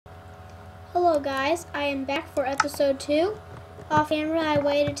Hello guys, I am back for episode 2. Off camera I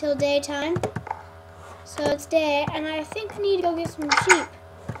waited till daytime. So it's day and I think I need to go get some sheep.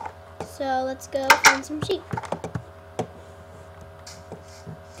 So let's go find some sheep.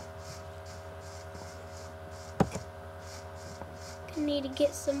 I need to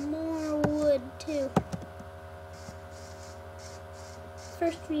get some more wood too.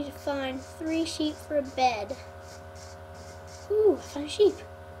 First we need to find 3 sheep for a bed. Ooh, I found a sheep.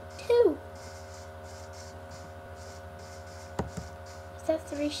 2. Is that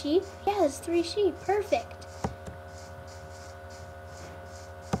 3 sheep? Yeah, that's 3 sheep. Perfect.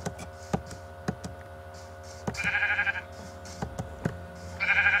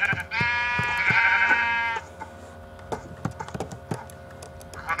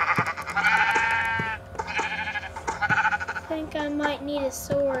 I think I might need a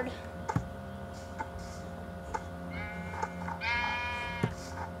sword.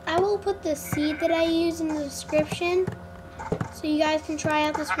 I will put the seed that I use in the description so you guys can try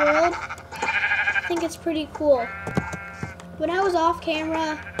out this world. I think it's pretty cool. When I was off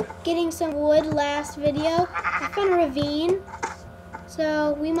camera getting some wood last video, I found a ravine,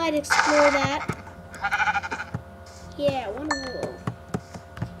 so we might explore that. Yeah, one wool.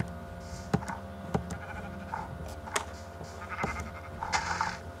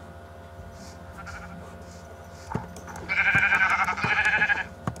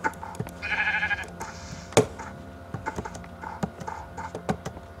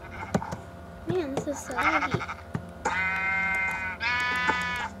 Man, this is so laggy.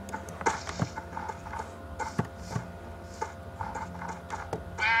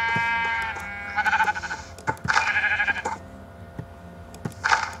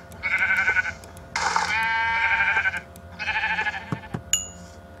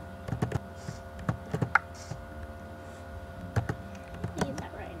 Need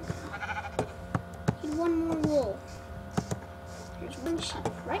that right now. Need one more wool. There's one sheep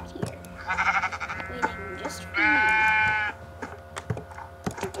right here. Waiting just for me.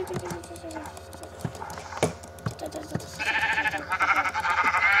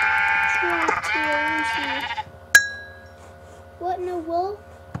 What, no wool?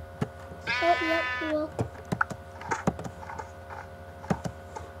 Oh, yep, wool.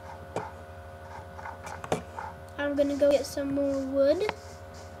 I'm gonna go get some more wood.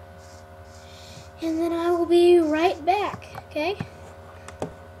 And then I will be right back, okay?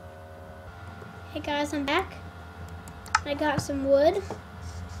 Hey guys, I'm back. I got some wood.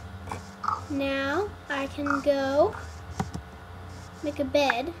 Now I can go make a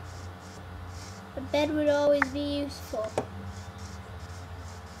bed. A bed would always be useful.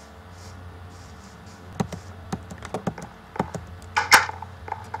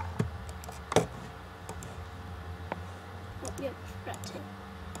 Oh, yep, forgot to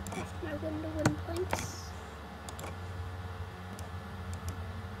craft my wooden planks.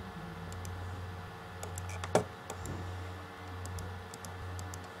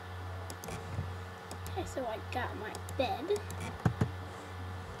 Okay, so I got my bed.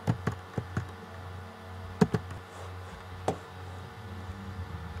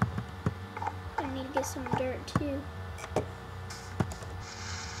 I need to get some dirt too.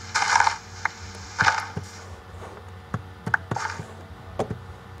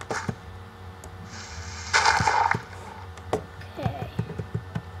 Okay.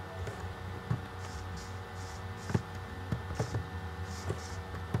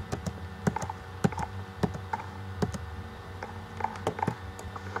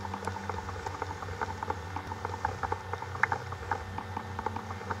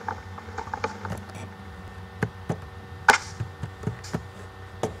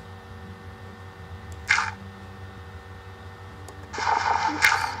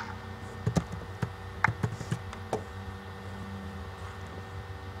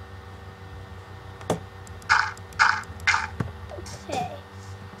 Okay.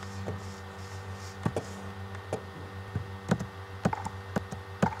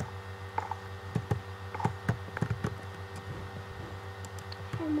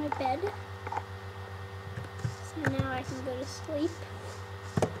 Here's my bed. So now I can go to sleep.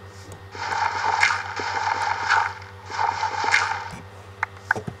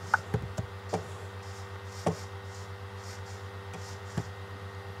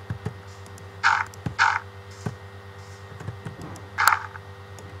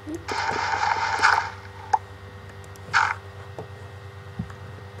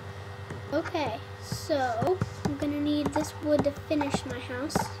 Okay, so I'm gonna need this wood to finish my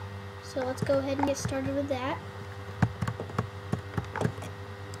house. So let's go ahead and get started with that.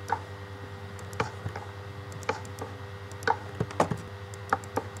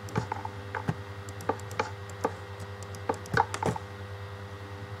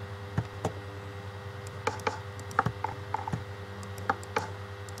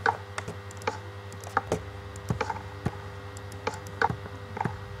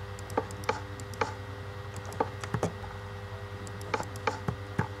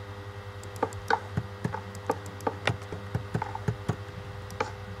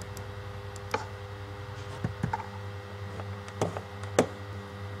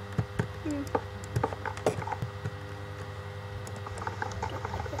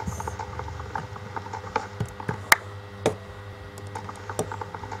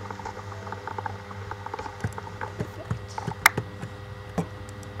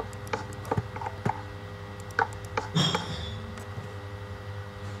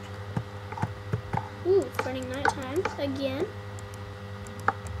 Ooh, it's running nighttime again.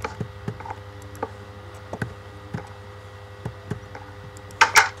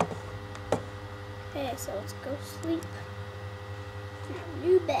 Okay, so let's go sleep in our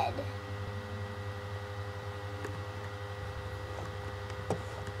new bed.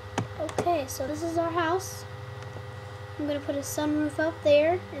 Okay, so this is our house. I'm gonna put a sunroof up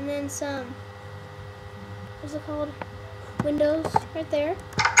there and then some, what's it called? Windows right there.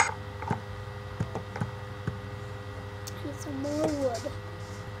 And some more wood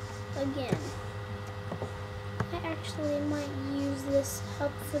again. I actually might use this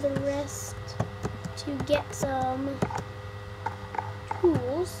help for the rest to get some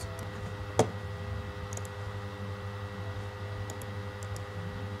tools.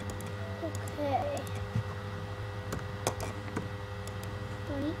 Okay.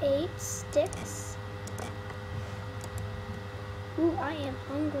 28 sticks. Ooh, I am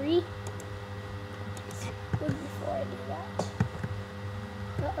hungry. Food before I do that.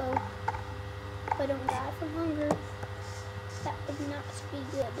 Uh-oh. If I don't die from hunger, that would not be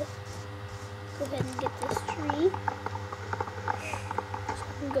good. Go ahead and get this tree. So I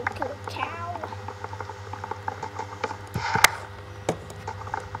can go kill a cow.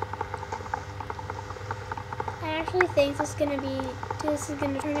 I actually think this is gonna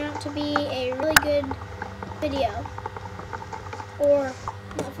turn out to be a really good video. Or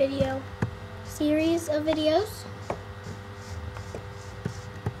not video, series of videos.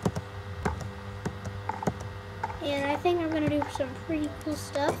 And I think I'm gonna do some pretty cool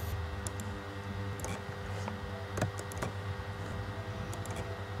stuff.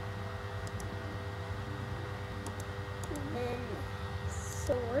 And then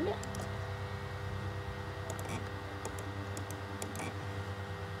sword.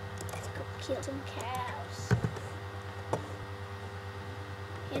 Let's go kill some cows.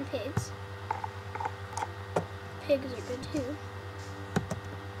 And pigs. Pigs are good too.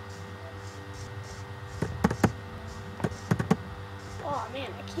 Oh man,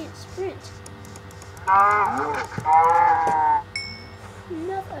 I can't sprint.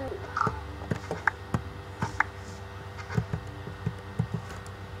 No.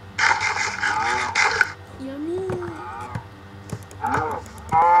 Yummy.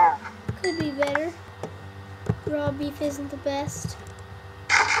 Could be better. Raw beef isn't the best.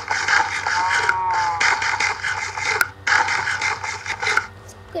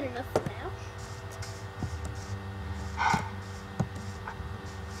 Good enough for now.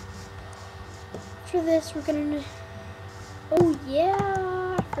 For this, we're gonna. Oh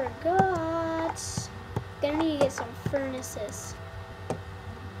yeah, I forgot. Gonna need to get some furnaces.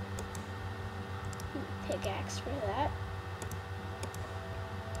 Pickaxe for that.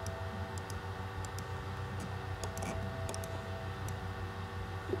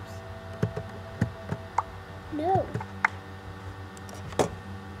 Oops. No.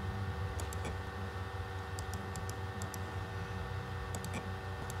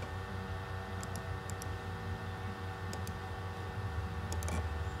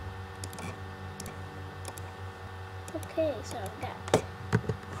 Okay, so I've got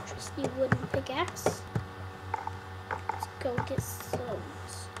trusty wooden pickaxe. Let's go get some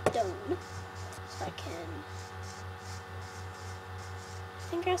stone so I can. I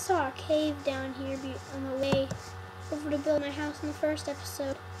think I saw a cave down here on the way over to build my house in the first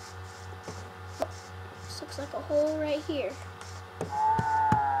episode. Oh, this looks like a hole right here.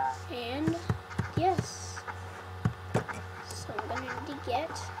 And yes, so I'm gonna need to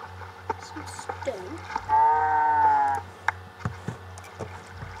get some stone.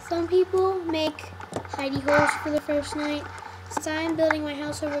 Some people make hidey holes for the first night. Since I'm building my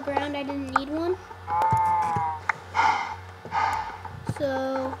house over ground, I didn't need one.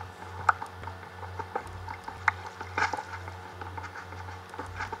 So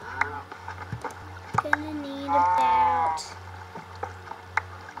gonna need about,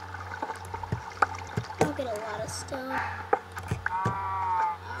 I'll get a lot of stone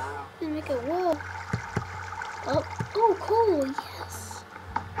and make a wall. Oh, cool, yes.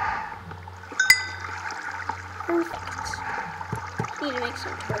 Perfect. Need to make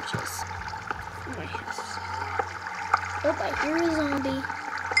some torches for my house. Oh, I hear a zombie.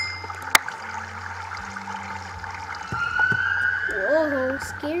 Whoa,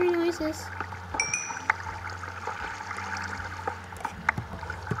 scary noises.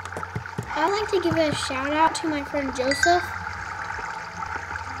 I'd like to give a shout out to my friend Joseph.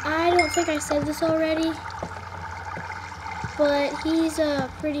 I don't think I said this already, but he's a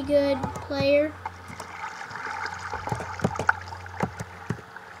pretty good player.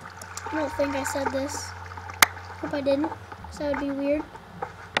 I don't think I said this. Hope I didn't, because that would be weird.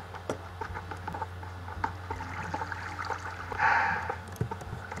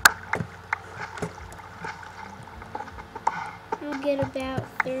 I'll get about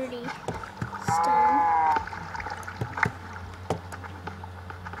 30 stone.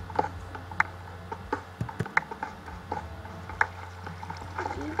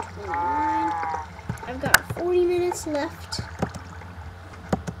 I've got 40 minutes left.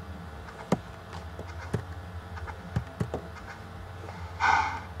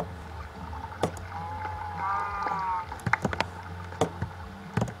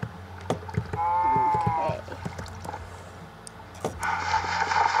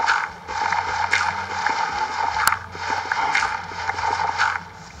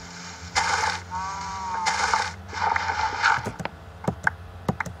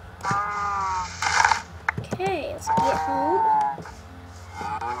 Okay, let's get home.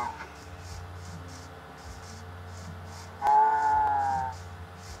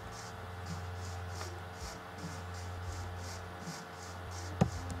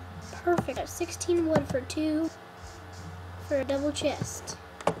 Perfect. I have 16 wood for a double chest.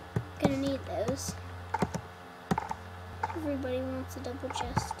 Gonna need those. Everybody wants a double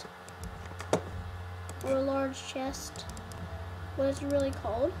chest. Or a large chest. What is it really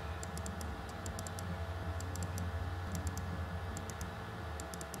called?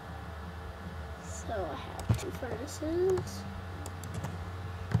 So I have 2 furnaces.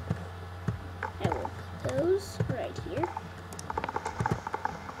 I will put those right here.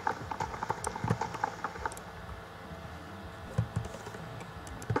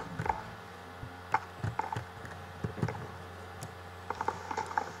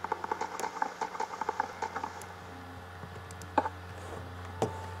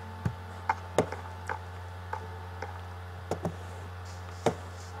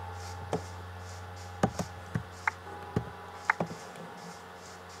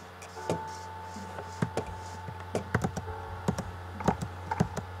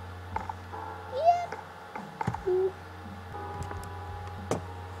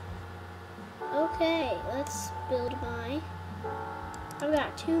 Okay, let's build my... I've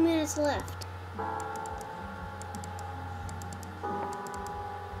got 2 minutes left.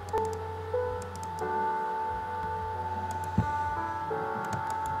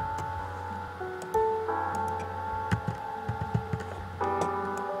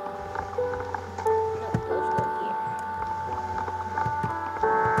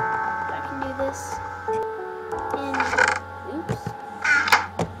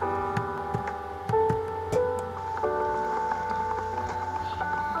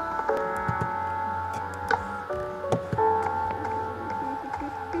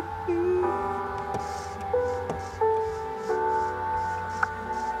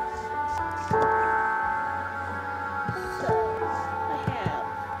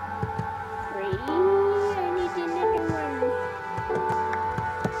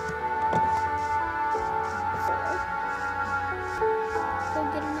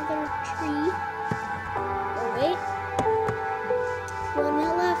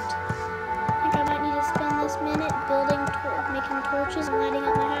 Torches and lighting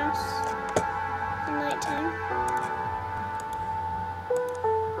up my house at nighttime.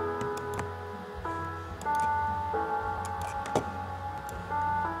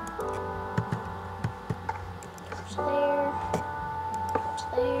 Torch there, torch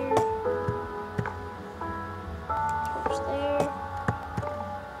there, torch there,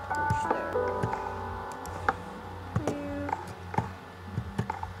 torch there,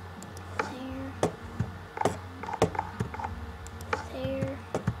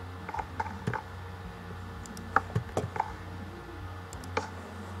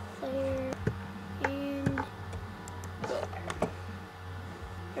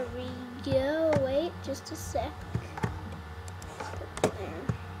 go. Wait just a sec. Put there.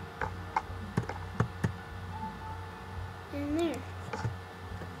 And there.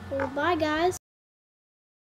 Well, bye guys.